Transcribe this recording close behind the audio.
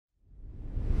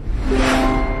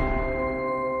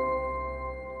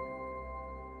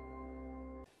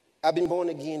I've been born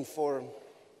again for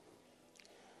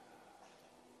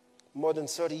more than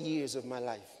 30 years of my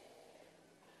life.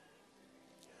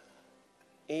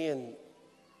 And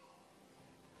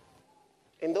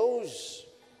in those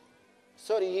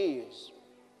 30 years,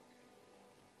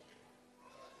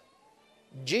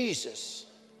 Jesus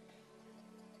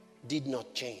did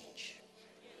not change.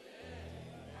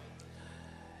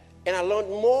 And I learned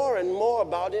more and more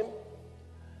about him.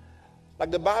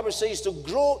 Like the Bible says, to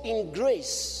grow in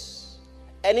grace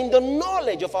and in the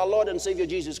knowledge of our Lord and Savior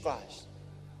Jesus Christ.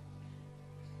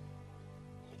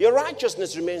 Your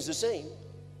righteousness remains the same.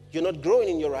 You're not growing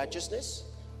in your righteousness.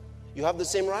 You have the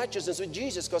same righteousness with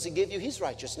Jesus because he gave you his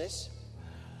righteousness.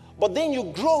 But then you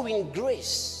grow in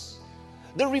grace.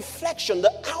 The reflection,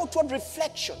 the outward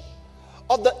reflection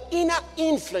of the inner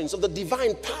influence of the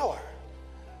divine power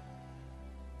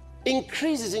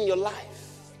increases in your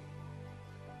life.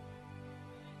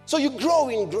 So you grow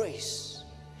in grace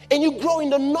and you grow in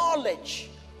the knowledge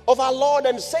of our Lord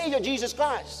and Savior Jesus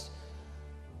Christ.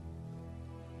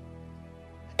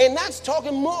 And that's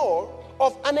talking more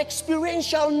of an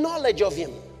experiential knowledge of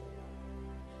him.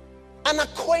 An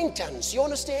acquaintance, you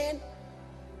understand?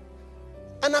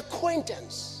 An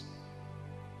acquaintance.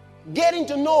 Getting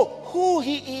to know who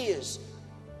he is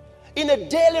in a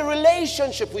daily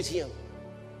relationship with him.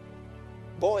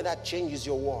 Boy, that changes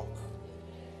your walk.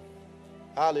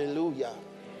 Hallelujah.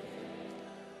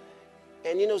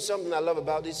 And you know something I love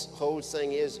about this whole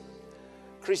thing is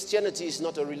Christianity is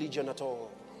not a religion at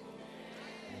all.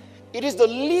 It is the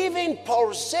living,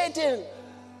 pulsating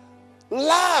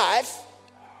life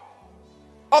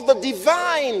of the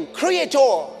divine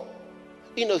creator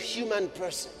in a human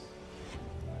person.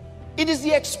 It is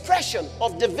the expression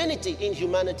of divinity in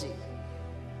humanity.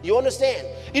 You understand?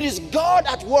 It is God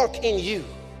at work in you.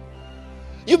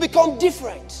 You become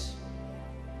different.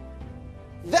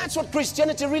 That's what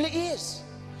Christianity really is.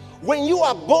 When you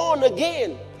are born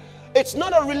again, it's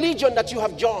not a religion that you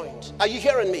have joined. Are you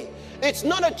hearing me? It's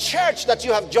not a church that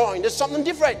you have joined. It's something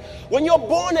different. When you're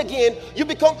born again, you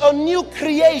become a new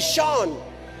creation.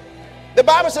 The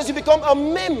Bible says you become a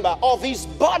member of his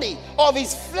body, of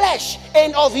his flesh,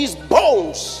 and of his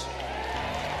bones.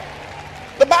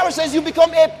 The Bible says you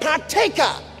become a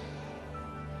partaker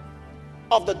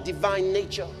of the divine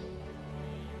nature.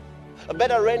 A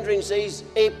better rendering says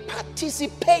a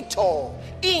participator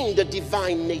in the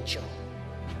divine nature.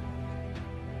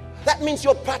 That means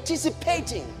you're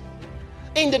participating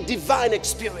in the divine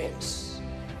experience.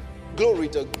 Glory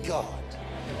to God.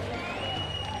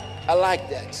 I like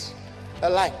that. I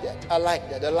like that. I like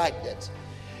that. I like that.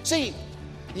 See,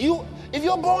 if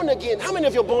you're born again, how many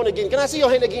of you are born again? Can I see your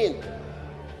hand again?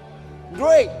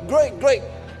 Great, great, great.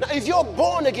 Now, if you're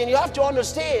born again, you have to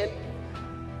understand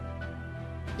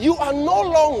you are no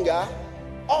longer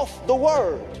of the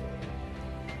world.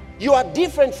 You are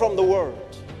different from the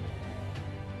world.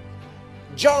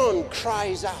 John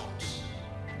cries out.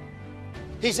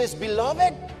 He says,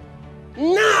 beloved,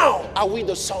 now are we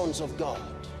the sons of God.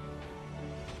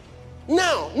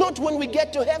 Now, not when we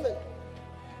get to heaven.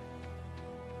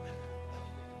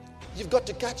 You've got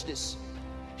to catch this.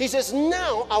 He says,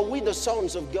 now are we the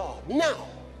sons of God. Now.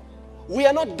 We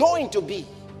are not going to be.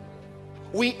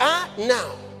 We are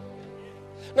now.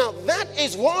 Now, that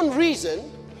is one reason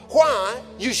why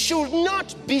you should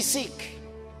not be sick.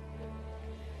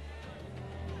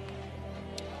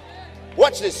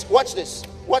 Watch this, watch this,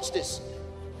 watch this.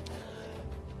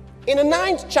 In the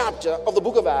 9th chapter of the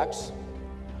book of Acts,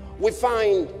 we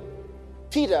find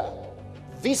Peter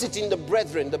visiting the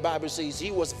brethren. The Bible says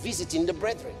he was visiting the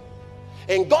brethren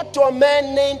and got to a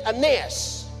man named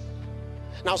Aeneas.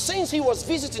 Now, since he was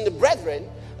visiting the brethren,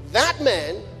 that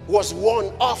man was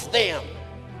one of them.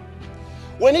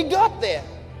 When he got there,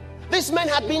 this man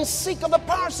had been sick of the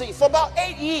palsy for about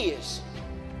 8 years.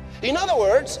 In other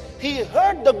words, he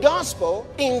heard the gospel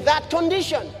in that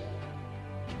condition.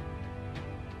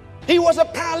 He was a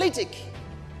paralytic,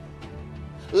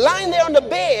 lying there on the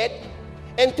bed,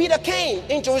 and Peter came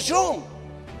into his room.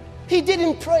 He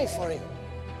didn't pray for him.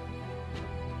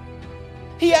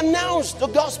 He announced the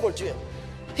gospel to him.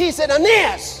 He said,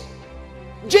 Aeneas,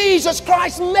 Jesus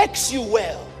Christ makes you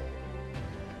well.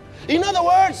 In other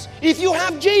words, if you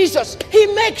have Jesus, he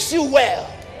makes you well.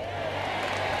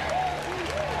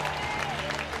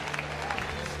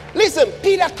 Listen,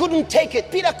 Peter couldn't take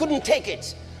it. Peter couldn't take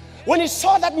it. When he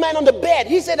saw that man on the bed,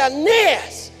 he said,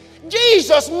 Aeneas,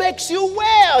 Jesus makes you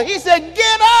well. He said,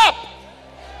 get up.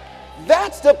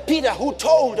 That's the Peter who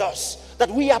told us that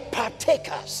we are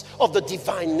partakers of the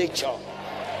divine nature.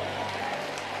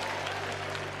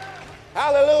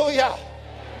 Hallelujah.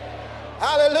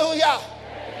 Hallelujah.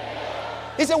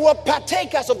 He said, we're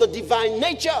partakers of the divine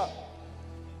nature.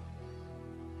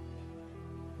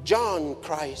 John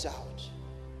cries out,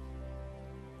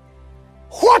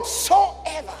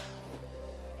 whatsoever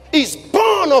is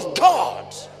born of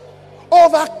God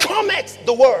overcometh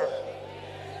the world.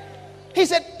 He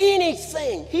said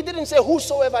anything. He didn't say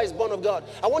whosoever is born of God.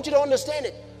 I want you to understand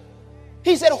it.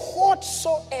 He said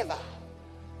whatsoever.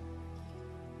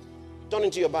 Turn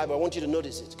into your Bible. I want you to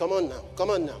notice it. Come on now.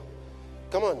 Come on now.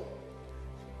 Come on.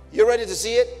 You ready to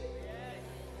see it?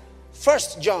 1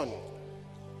 John.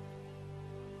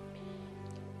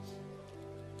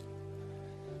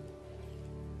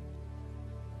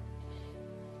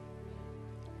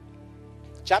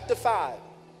 Chapter 5.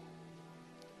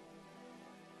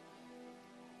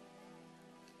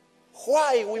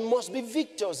 Why we must be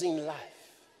victors in life.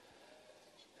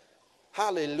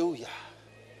 Hallelujah.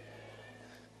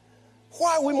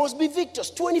 Why we must be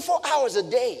victors 24 hours a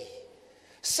day,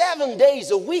 7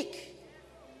 days a week.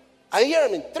 Are you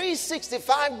hearing me?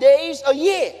 365 days a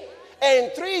year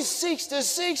and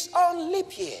 366 on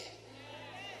leap year.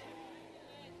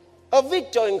 A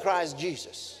victor in Christ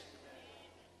Jesus.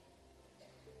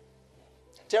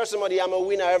 Tell somebody, I'm a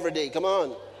winner every day. Come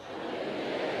on.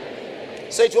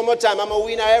 Say it one more time. I'm a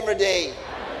winner every day.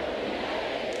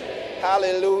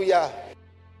 Hallelujah.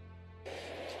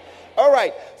 All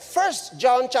right. 1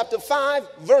 John chapter 5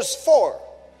 verse 4.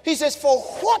 He says, for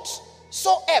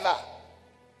whatsoever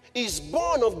is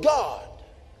born of God.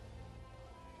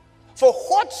 For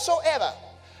whatsoever.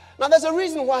 Now there's a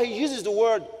reason why he uses the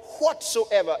word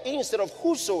whatsoever instead of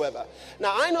whosoever.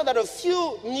 Now I know that a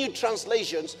few new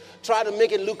translations try to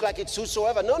make it look like it's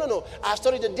whosoever. No. I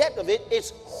studied the depth of it.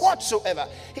 It's whatsoever.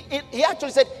 He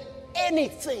actually said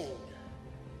anything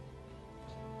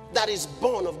that is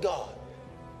born of God.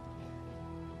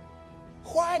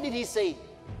 Why did he say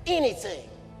anything?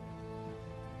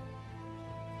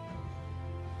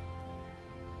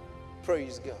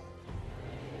 Praise God.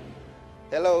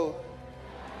 Hello.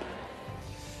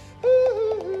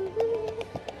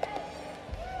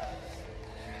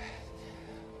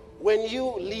 When you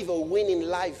live a winning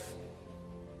life,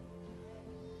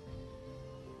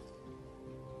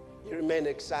 you remain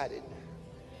excited.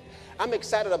 I'm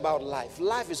excited about life.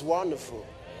 Life is wonderful.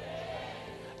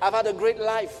 I've had a great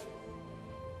life.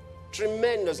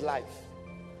 Tremendous life.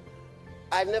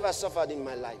 I've never suffered in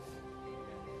my life.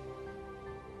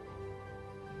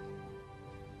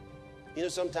 You know,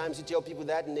 sometimes you tell people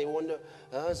that and they wonder,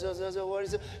 what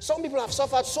is it? Some people have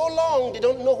suffered so long, they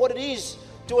don't know what it is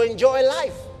to enjoy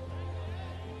life.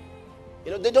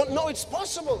 You know, they don't know it's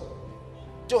possible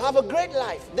to have a great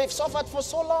life. They've suffered for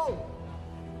so long.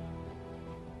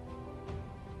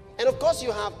 And of course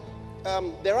you have,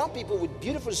 there are people with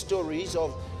beautiful stories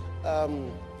of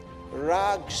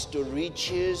rags to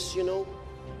riches, you know,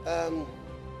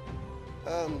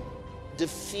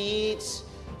 defeats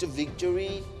to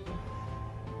victory.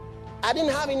 I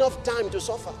didn't have enough time to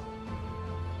suffer.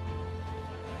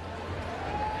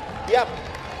 Yep.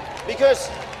 Because,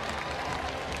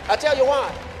 I tell you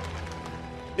why.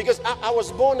 Because I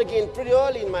was born again pretty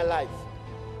early in my life.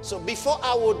 So before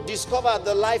I would discover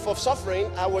the life of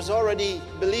suffering, I was already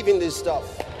believing this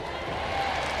stuff.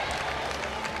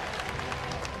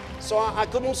 So I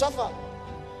couldn't suffer.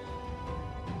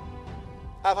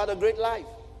 I've had a great life.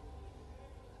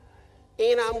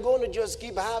 And I'm going to just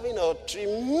keep having a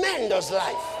tremendous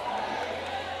life.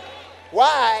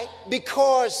 Why?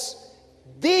 Because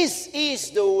this is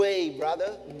the way,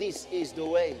 brother. This is the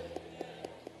way.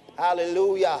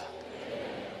 Hallelujah.